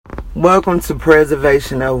Welcome to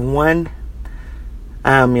Preservation of One.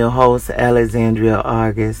 I'm your host, Alexandria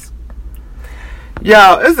August.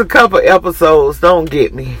 Y'all, it's a couple episodes, don't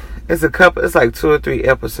get me. It's like 2 or 3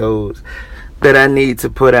 episodes that I need to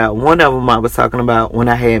put out. One of them I was talking about when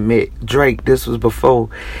I had met Drake. This was before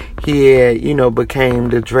he had, became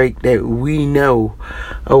the Drake that we know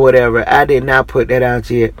or whatever. I did not put that out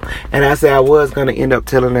yet. And I said I was going to end up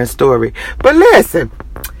telling that story. But listen.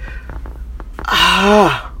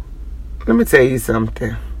 Let me tell you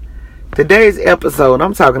something. Today's episode,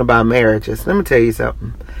 I'm talking about marriages. Let me tell you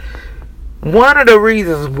something. One of the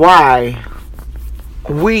reasons why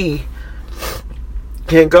we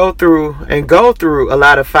can go through a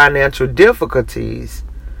lot of financial difficulties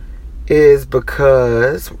is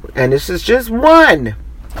because, and this is just one,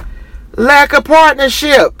 lack of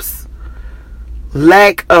partnerships.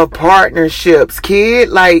 Lack of partnerships, kid.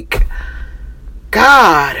 Like,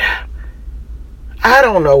 God, I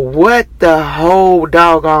don't know what the whole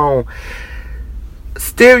doggone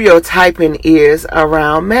stereotyping is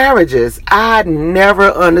around marriages. I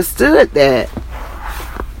never understood that.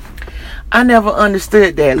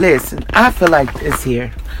 Listen, I feel like this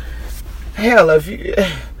here. Hell, if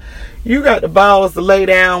you got the balls to lay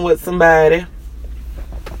down with somebody,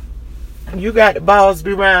 you got the balls to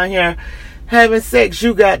be around here having sex,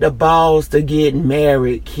 you got the balls to get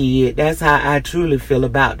married, kid. That's how I truly feel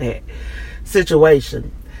about that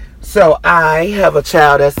situation. So I have a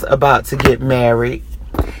child that's about to get married,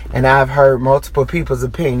 and I've heard multiple people's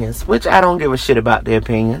opinions, which I don't give a shit about their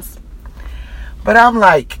opinions. But I'm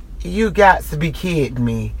like, you got to be kidding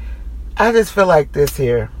me. I just feel like this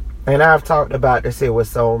here, and I've talked about this here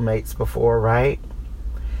with soulmates before, right?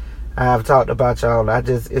 I've talked about y'all. I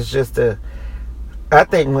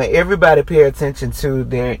think when everybody pay attention to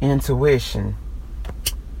their intuition,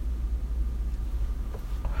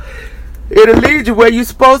 it'll lead you where you're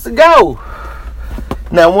supposed to go.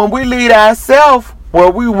 Now, when we lead ourselves where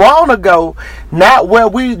we want to go, not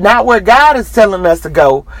where God is telling us to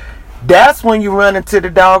go, that's when you run into the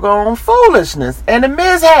doggone foolishness and the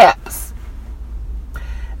mishaps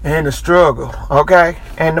and the struggle, okay?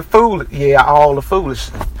 And all the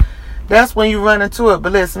foolishness. That's when you run into it.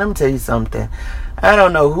 But listen, let me tell you something. I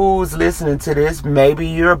don't know who's listening to this. Maybe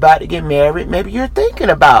you're about to get married. Maybe you're thinking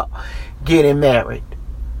about getting married.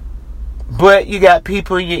 But you got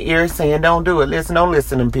people in your ear saying, don't do it. Listen, don't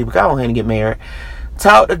listen to them people. Go ahead and get married.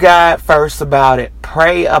 Talk to God first about it.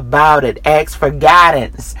 Pray about it. Ask for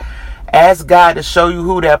guidance. Ask God to show you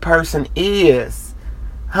who that person is.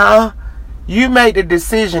 You make the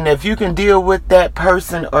decision if you can deal with that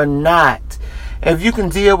person or not. If you can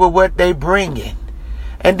deal with what they bringing.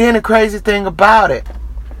 And then the crazy thing about it,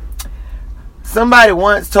 somebody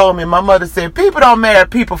once told me, my mother said, people don't marry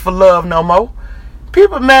people for love no more.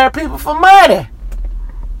 People marry people for money.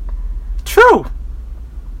 True.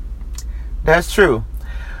 That's true.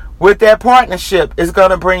 With that partnership, it's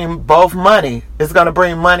going to bring both money. It's going to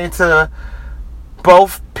bring money to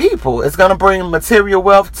both people. It's going to bring material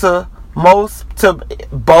wealth to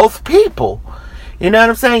both people. You know what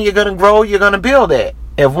I'm saying? You're going to grow. You're going to build that.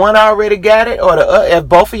 If one already got it, or if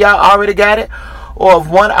both of y'all already got it, or if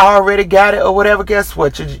one already got it, or whatever, guess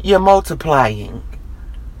what? You're multiplying.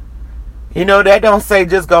 That don't say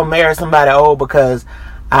just go marry somebody old because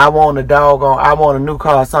I want a new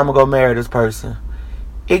car, so I'm going to go marry this person.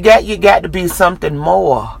 You got to be something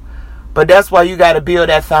more. But that's why you got to build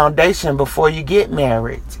that foundation before you get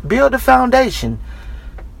married. Build the foundation.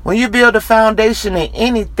 When you build a foundation in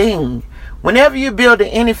anything, whenever you build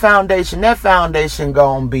any foundation, that foundation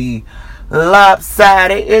going to be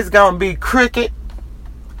lopsided. It's going to be crooked.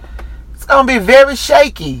 It's going to be very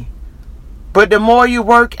shaky. But the more you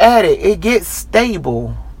work at it, it gets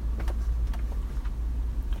stable.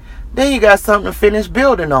 Then you got something to finish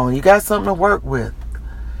building on. You got something to work with.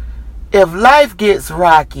 If life gets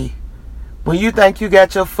rocky, when you think you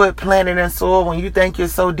got your foot planted in soil, when you think you're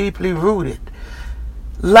so deeply rooted,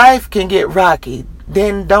 life can get rocky.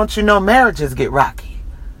 Then don't you know marriages get rocky?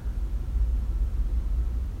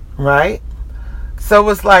 Right? So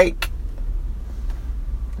it's like,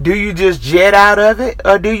 do you just jet out of it,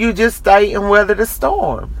 or do you just stay and weather the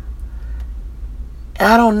storm?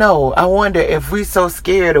 I don't know. I wonder if we so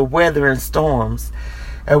scared of weathering storms,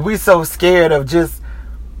 and we so scared of just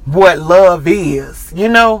what love is,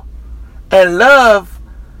 And love,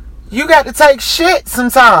 you got to take shit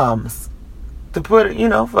sometimes, to put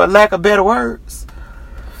it, for lack of better words.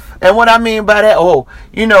 And what I mean by that,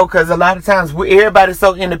 because a lot of times everybody's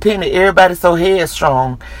so independent, everybody's so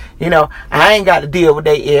headstrong. I ain't got to deal with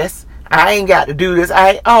their S. I ain't got to do this.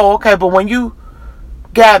 Okay, but when you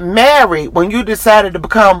got married, when you decided to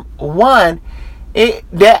become one,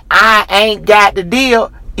 That I ain't got to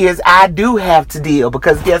deal is I do have to deal,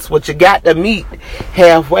 because guess what? You got to meet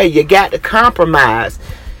halfway. You got to compromise.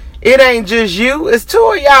 It ain't just you. It's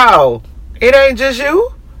two of y'all. It ain't just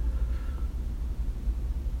you.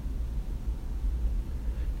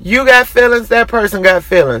 You got feelings. That person got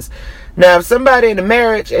feelings. Now, if somebody in a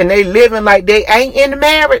marriage and they living like they ain't in the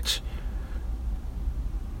marriage,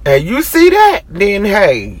 and you see that, then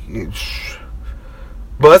hey,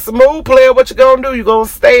 bust a move, player. What you gonna do? You gonna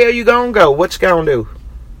stay or you gonna go? What you gonna do?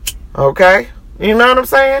 Okay? You know what I'm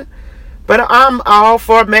saying? But I'm all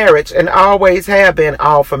for marriage and always have been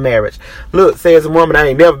all for marriage. Look, says a woman, I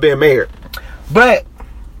ain't never been married. But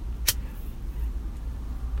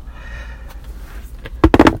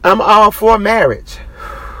I'm all for marriage.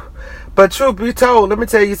 But truth be told, let me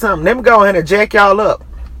tell you something. Let me go ahead and jack y'all up.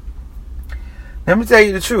 Let me tell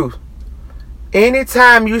you the truth.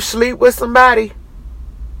 Anytime you sleep with somebody,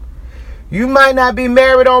 you might not be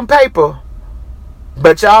married on paper,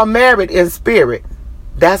 but y'all married in spirit.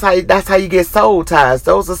 That's how you get soul ties.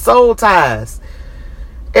 Those are soul ties.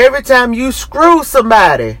 Every time you screw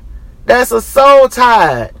somebody, that's a soul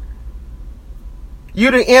tie.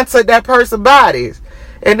 You done entered that person's body.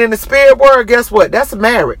 And in the spirit world, guess what? That's a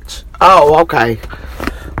marriage. Oh, okay.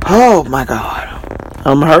 Oh my God.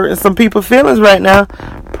 I'm hurting some people's feelings right now.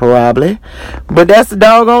 Probably. But that's the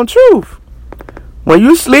doggone truth. When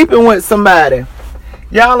you sleeping with somebody,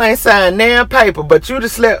 y'all ain't signed damn paper, but you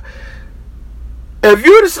just slept. If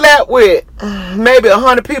you just slept with maybe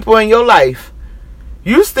 100 people in your life,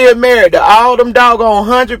 you still married to all them doggone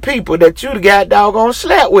 100 people that you got doggone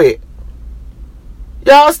slept with.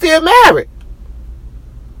 Y'all still married.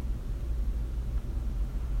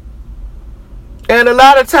 And a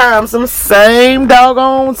lot of times, them same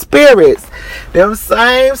doggone spirits, them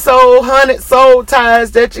same soul, 100 soul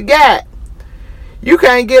ties that you got, you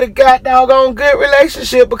can't get a god doggone good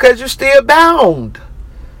relationship because you're still bound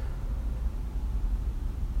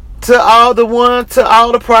to all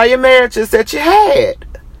the prior marriages that you had.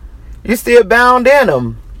 You're still bound in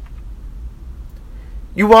them.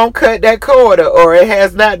 You won't cut that cord, or it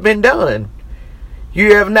has not been done.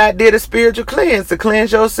 You have not did a spiritual cleanse to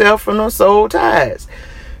cleanse yourself from those soul ties.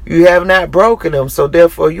 You have not broken them, so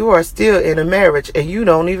therefore you are still in a marriage and you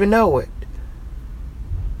don't even know it.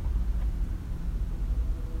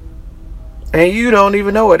 And you don't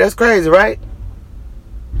even know it. That's crazy, right?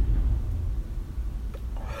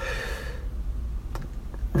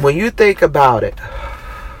 When you think about it,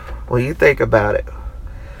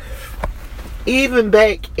 even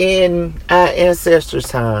back in our ancestors'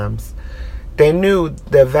 times, they knew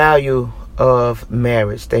the value of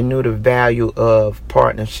marriage. They knew the value of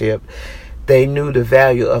partnership. They knew the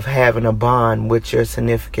value of having a bond with your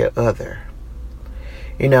significant other.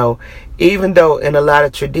 You know, even though in a lot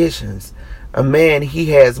of traditions, a man,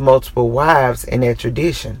 he has multiple wives in that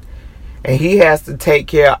tradition. And he has to take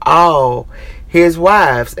care of all his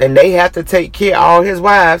wives. And they have to take care, all his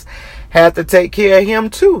wives have to take care of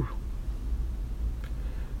him too.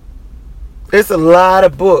 It's a lot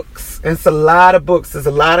of books. It's a lot of books. There's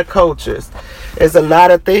a lot of cultures. There's a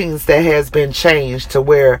lot of things that has been changed to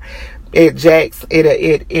where it's a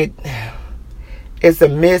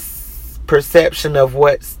misperception of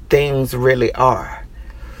what things really are.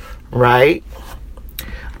 Right?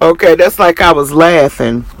 Okay, that's like I was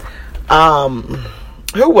laughing.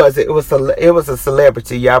 Who was it? It was a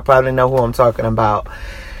celebrity. Y'all probably know who I'm talking about.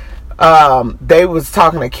 They was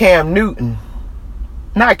talking to Cam Newton.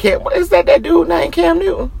 Not Cam. What is that dude named Cam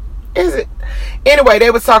Newton? Is it? Anyway,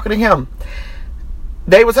 they was talking to him.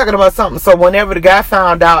 They were talking about something. So whenever the guy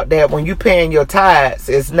found out that when you paying your tithes,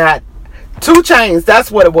 it's not 2 Chainz.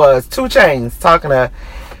 That's what it was. 2 Chainz talking to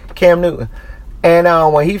Cam Newton.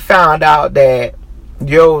 And when he found out that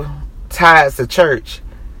your tithes to church,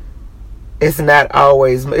 it's not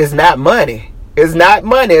money. It's not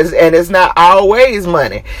money, and it's not always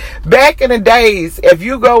money. Back in the days, if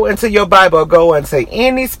you go into your Bible, go into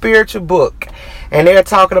any spiritual book, and they're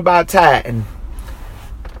talking about tithing,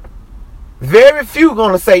 very few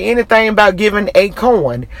going to say anything about giving a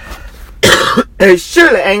coin. They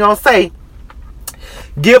surely ain't going to say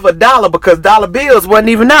give $1, because dollar bills wasn't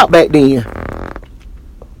even out back then.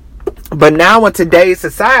 But now in today's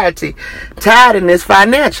society, tithing is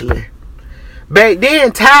financially. Back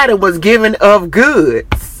then, tithing was giving of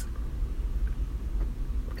goods.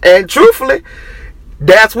 And truthfully,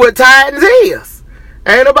 that's what tithing is.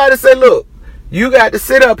 Ain't nobody say, look, you got to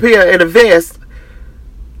sit up here and invest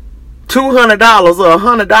 $200 or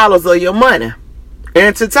 $100 of your money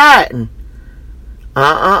into tithing.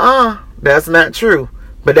 That's not true.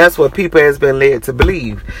 But that's what people has been led to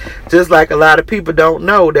believe. Just like a lot of people don't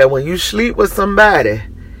know that when you sleep with somebody,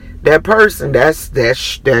 that person, that's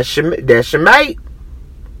your mate.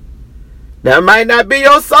 That might not be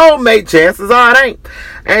your soulmate. Chances are it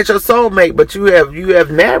ain't your soulmate, but you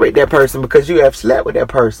have married that person because you have slept with that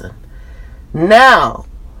person. Now,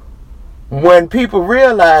 when people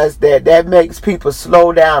realize that makes people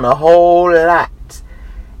slow down a whole lot.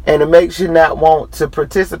 And it makes you not want to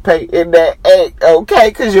participate in that act, okay?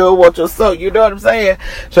 Because you don't want your soul, you know what I'm saying?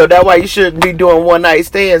 So that's why you shouldn't be doing one-night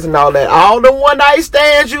stands and all that. All the one-night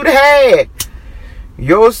stands you'd had,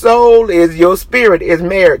 your your spirit is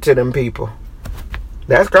married to them people.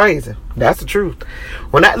 That's crazy. That's the truth.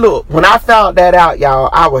 When I found that out, y'all,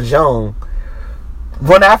 I was young.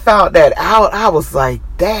 When I found that out, I was like,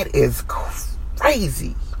 that is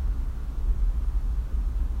crazy.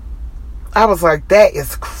 I was like, that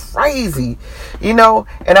is crazy, and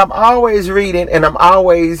I'm always reading and I'm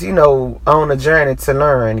always, on a journey to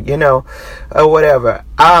learn, or whatever.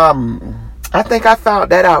 I think I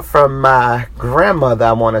found that out from my grandmother,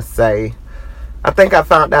 I want to say. I think I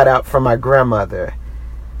found that out from my grandmother.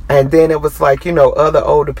 And then it was like, other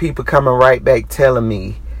older people coming right back telling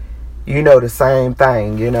me, the same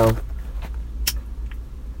thing,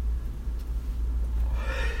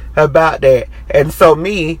 about that. And so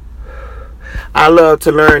I love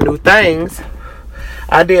to learn new things.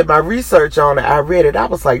 I did my research on it. I read it. I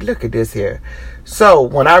was like, look at this here. So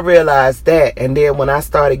when I realized that, and then when I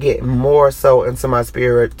started getting more so into my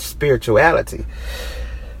spirituality,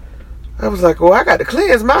 I was like, I got to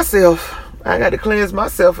cleanse myself. I got to cleanse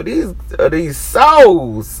myself of these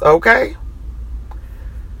souls, okay?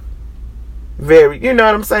 Very, you know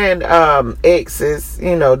what I'm saying? Exes,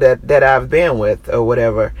 that I've been with or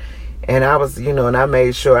whatever. And I was, and I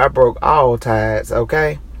made sure I broke all ties,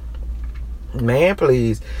 okay? Man,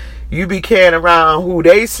 please. You be carrying around who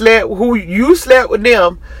you slept with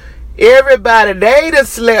them. Everybody they done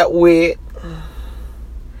slept with.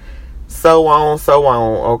 So on,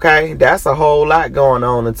 okay? That's a whole lot going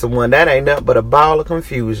on into one. That ain't nothing but a ball of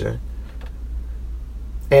confusion.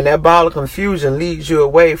 And that ball of confusion leads you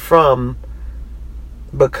away from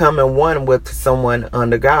becoming one with someone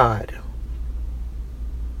under God.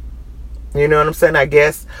 You know what I'm saying? I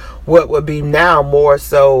guess what would be now more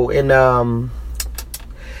so in I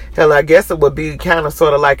guess it would be kind of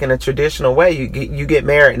sort of like in a traditional way. You get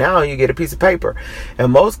married now and you get a piece of paper.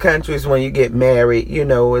 In most countries when you get married,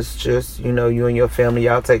 it's just, you and your family,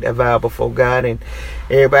 y'all take that vow before God and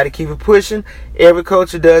everybody keep it pushing. Every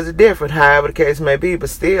culture does it different, however the case may be. But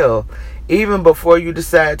still, even before you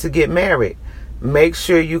decide to get married, make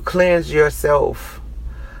sure you cleanse yourself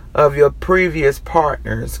of your previous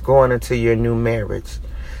partners going into your new marriage.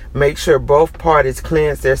 Make sure both parties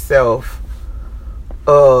cleanse themselves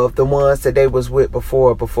of the ones that they was with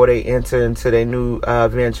before they enter into their new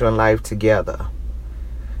venture in life together.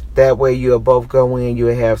 That way you'll both go in,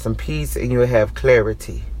 you'll have some peace and you'll have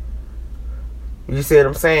clarity. You see what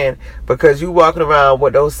I'm saying? Because you walking around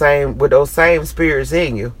with those same spirits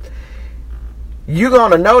in you, you're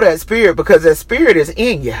gonna know that spirit because that spirit is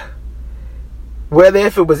in you. Whether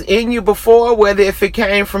if it was in you before, whether if it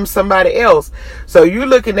came from somebody else. So you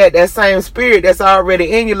looking at that same spirit that's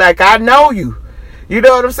already in you like, I know you. You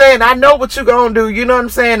know what I'm saying? I know what you gonna do. You know what I'm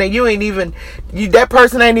saying? And you ain't even, that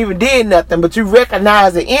person ain't even did nothing, but you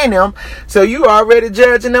recognize it in them. So you already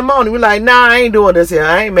judging them on it. You're like, nah, I ain't doing this here.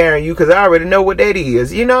 I ain't marrying you because I already know what that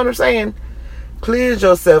is. You know what I'm saying? Cleanse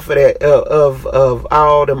yourself of that, of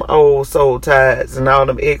all them old soul ties and all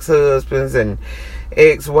them ex-husbands and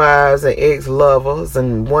ex-wives and ex-lovers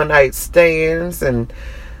and one-night stands and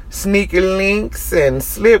sneaky links and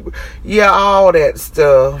all that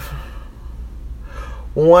stuff.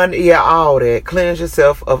 All that. Cleanse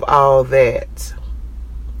yourself of all that.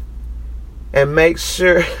 And make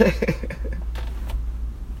sure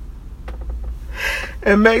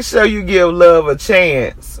you give love a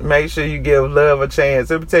chance. Make sure you give love a chance.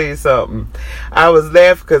 Let me tell you something. I was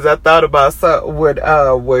laughing because I thought about something with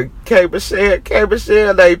K. Michelle. K.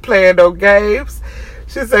 Michelle, they playing those games.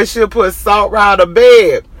 She said she'll put salt around her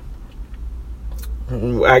bed.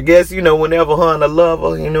 I guess, whenever her and a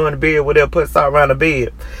lover, in the bed, whatever, put salt around the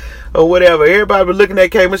bed. Or whatever. Everybody was looking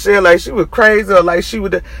at K. Michelle like she was crazy or like she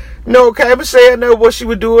would. No, K. Michelle know what she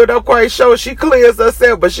would do. I'm quite sure she cleansed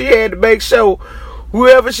herself, but she had to make sure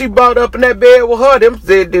whoever she brought up in that bed with her,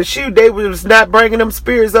 they was not bringing them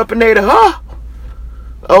spirits up in there to her.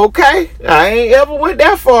 Okay? I ain't ever went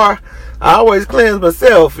that far. I always cleanse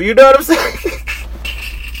myself. You know what I'm saying?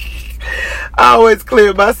 I always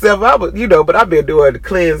clear myself. But I've been doing the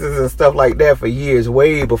cleanses and stuff like that for years,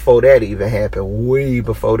 way before that even happened.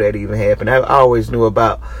 I always knew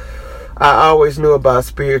about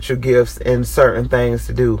spiritual gifts and certain things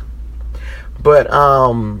to do. But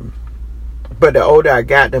the older I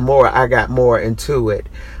got, the more I got more into it.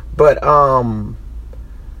 But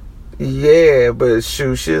yeah, but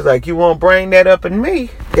shoot, she was like, you won't bring that up in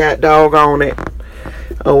me, got dog on it,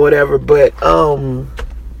 or whatever. But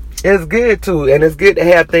it's good too, and it's good to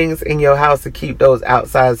have things in your house to keep those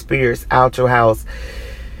outside spirits out your house.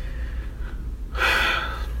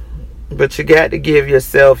 But you got to give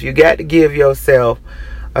yourself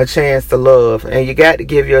a chance to love, and you got to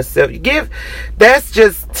give yourself. That's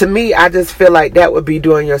just, to me, I just feel like that would be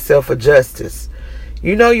doing yourself a justice.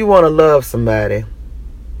 You know you want to love somebody.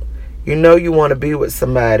 You know you want to be with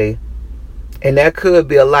somebody, and that could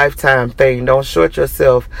be a lifetime thing. Don't short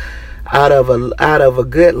yourself out of a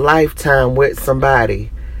good lifetime with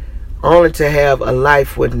somebody, only to have a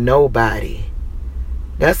life with nobody.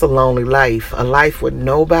 That's a lonely life. A life with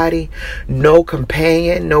nobody, no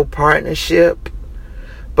companion, no partnership,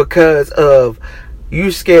 because of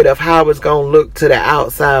you scared of how it's gonna look to the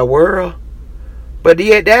outside world. But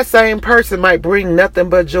yet that same person might bring nothing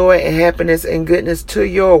but joy and happiness and goodness to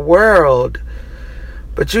your world.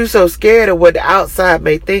 But you so scared of what the outside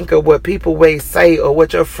may think, or what people may say, or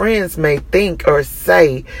what your friends may think or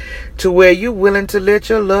say, to where you willing to let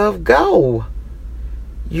your love go.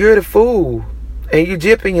 You're the fool. And you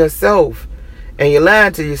gypping yourself. And you're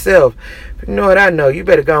lying to yourself. You know what I know? You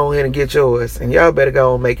better go on ahead and get yours. And y'all better go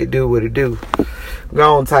on and make it do what it do.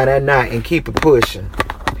 Go on, tie that knot and keep it pushing.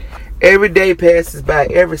 Every day passes by,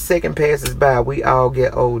 every second passes by, we all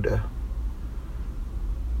get older.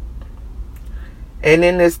 And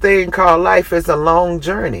in this thing called life, it's a long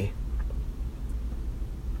journey.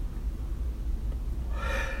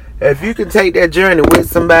 If you can take that journey with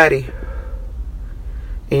somebody,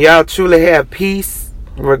 and y'all truly have peace,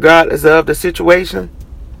 regardless of the situation,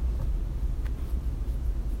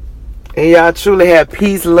 and y'all truly have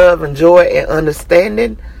peace, love, and joy, and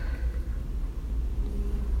understanding,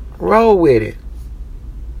 roll with it.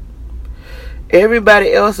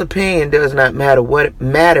 Everybody else's opinion does not matter. What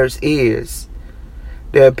matters is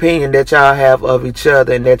the opinion that y'all have of each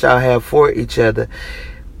other and that y'all have for each other,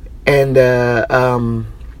 and the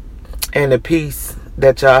peace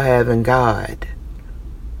that y'all have in God.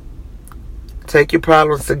 Take your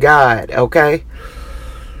problems to God, okay?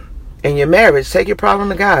 In your marriage, take your problem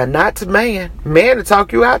to God, not to man. Man to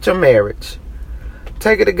talk you out your marriage.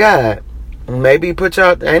 Take it to God. Maybe put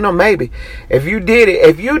y'all, ain't no maybe. If you did it,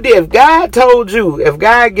 if God told you, if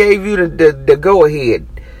God gave you the go ahead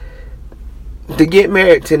to get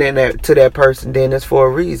married to that person, then it's for a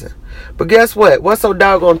reason. But guess what? What's so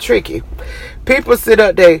doggone tricky? People sit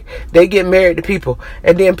up there, they get married to people,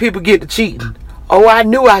 and then people get to cheating. Oh, I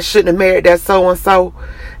knew I shouldn't have married that so-and-so.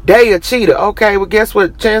 They a cheater. Okay, well, guess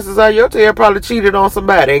what? Chances are your tail probably cheated on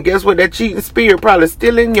somebody. And guess what? That cheating spirit probably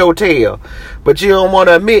still in your tail. But you don't want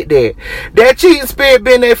to admit that. That cheating spirit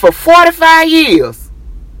been there for 45 years.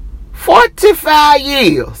 45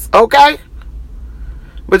 years. Okay?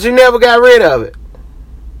 But you never got rid of it.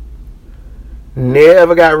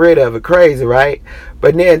 Never got rid of it. Crazy, right?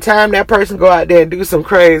 But then time that person go out there and do some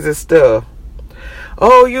crazy stuff.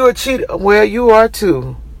 Oh, you a cheater. Well, you are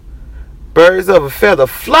too. Birds of a feather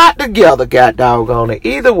flock together, god doggone it.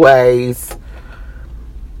 Either ways,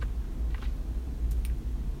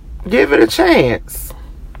 give it a chance.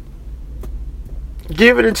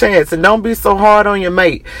 Give it a chance. And don't be so hard on your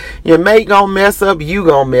mate. Your mate gonna mess up, you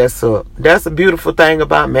gonna mess up. That's a beautiful thing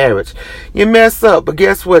about marriage. You mess up, but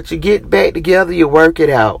guess what? You get back together, you work it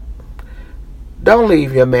out. Don't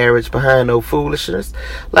leave your marriage behind no foolishness.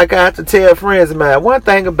 Like I have to tell friends of mine, one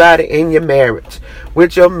thing about it in your marriage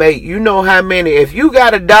with your mate, you know how many, if you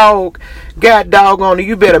got a dog on it,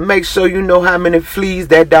 you better make sure you know how many fleas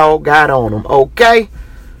that dog got on him, okay?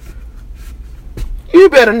 You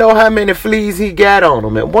better know how many fleas he got on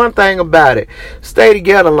him. And one thing about it, stay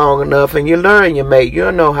together long enough and you learn your mate,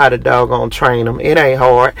 you'll know how to doggone train him. It ain't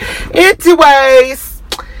hard. Anyways,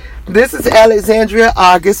 this is Alexandria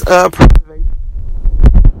August of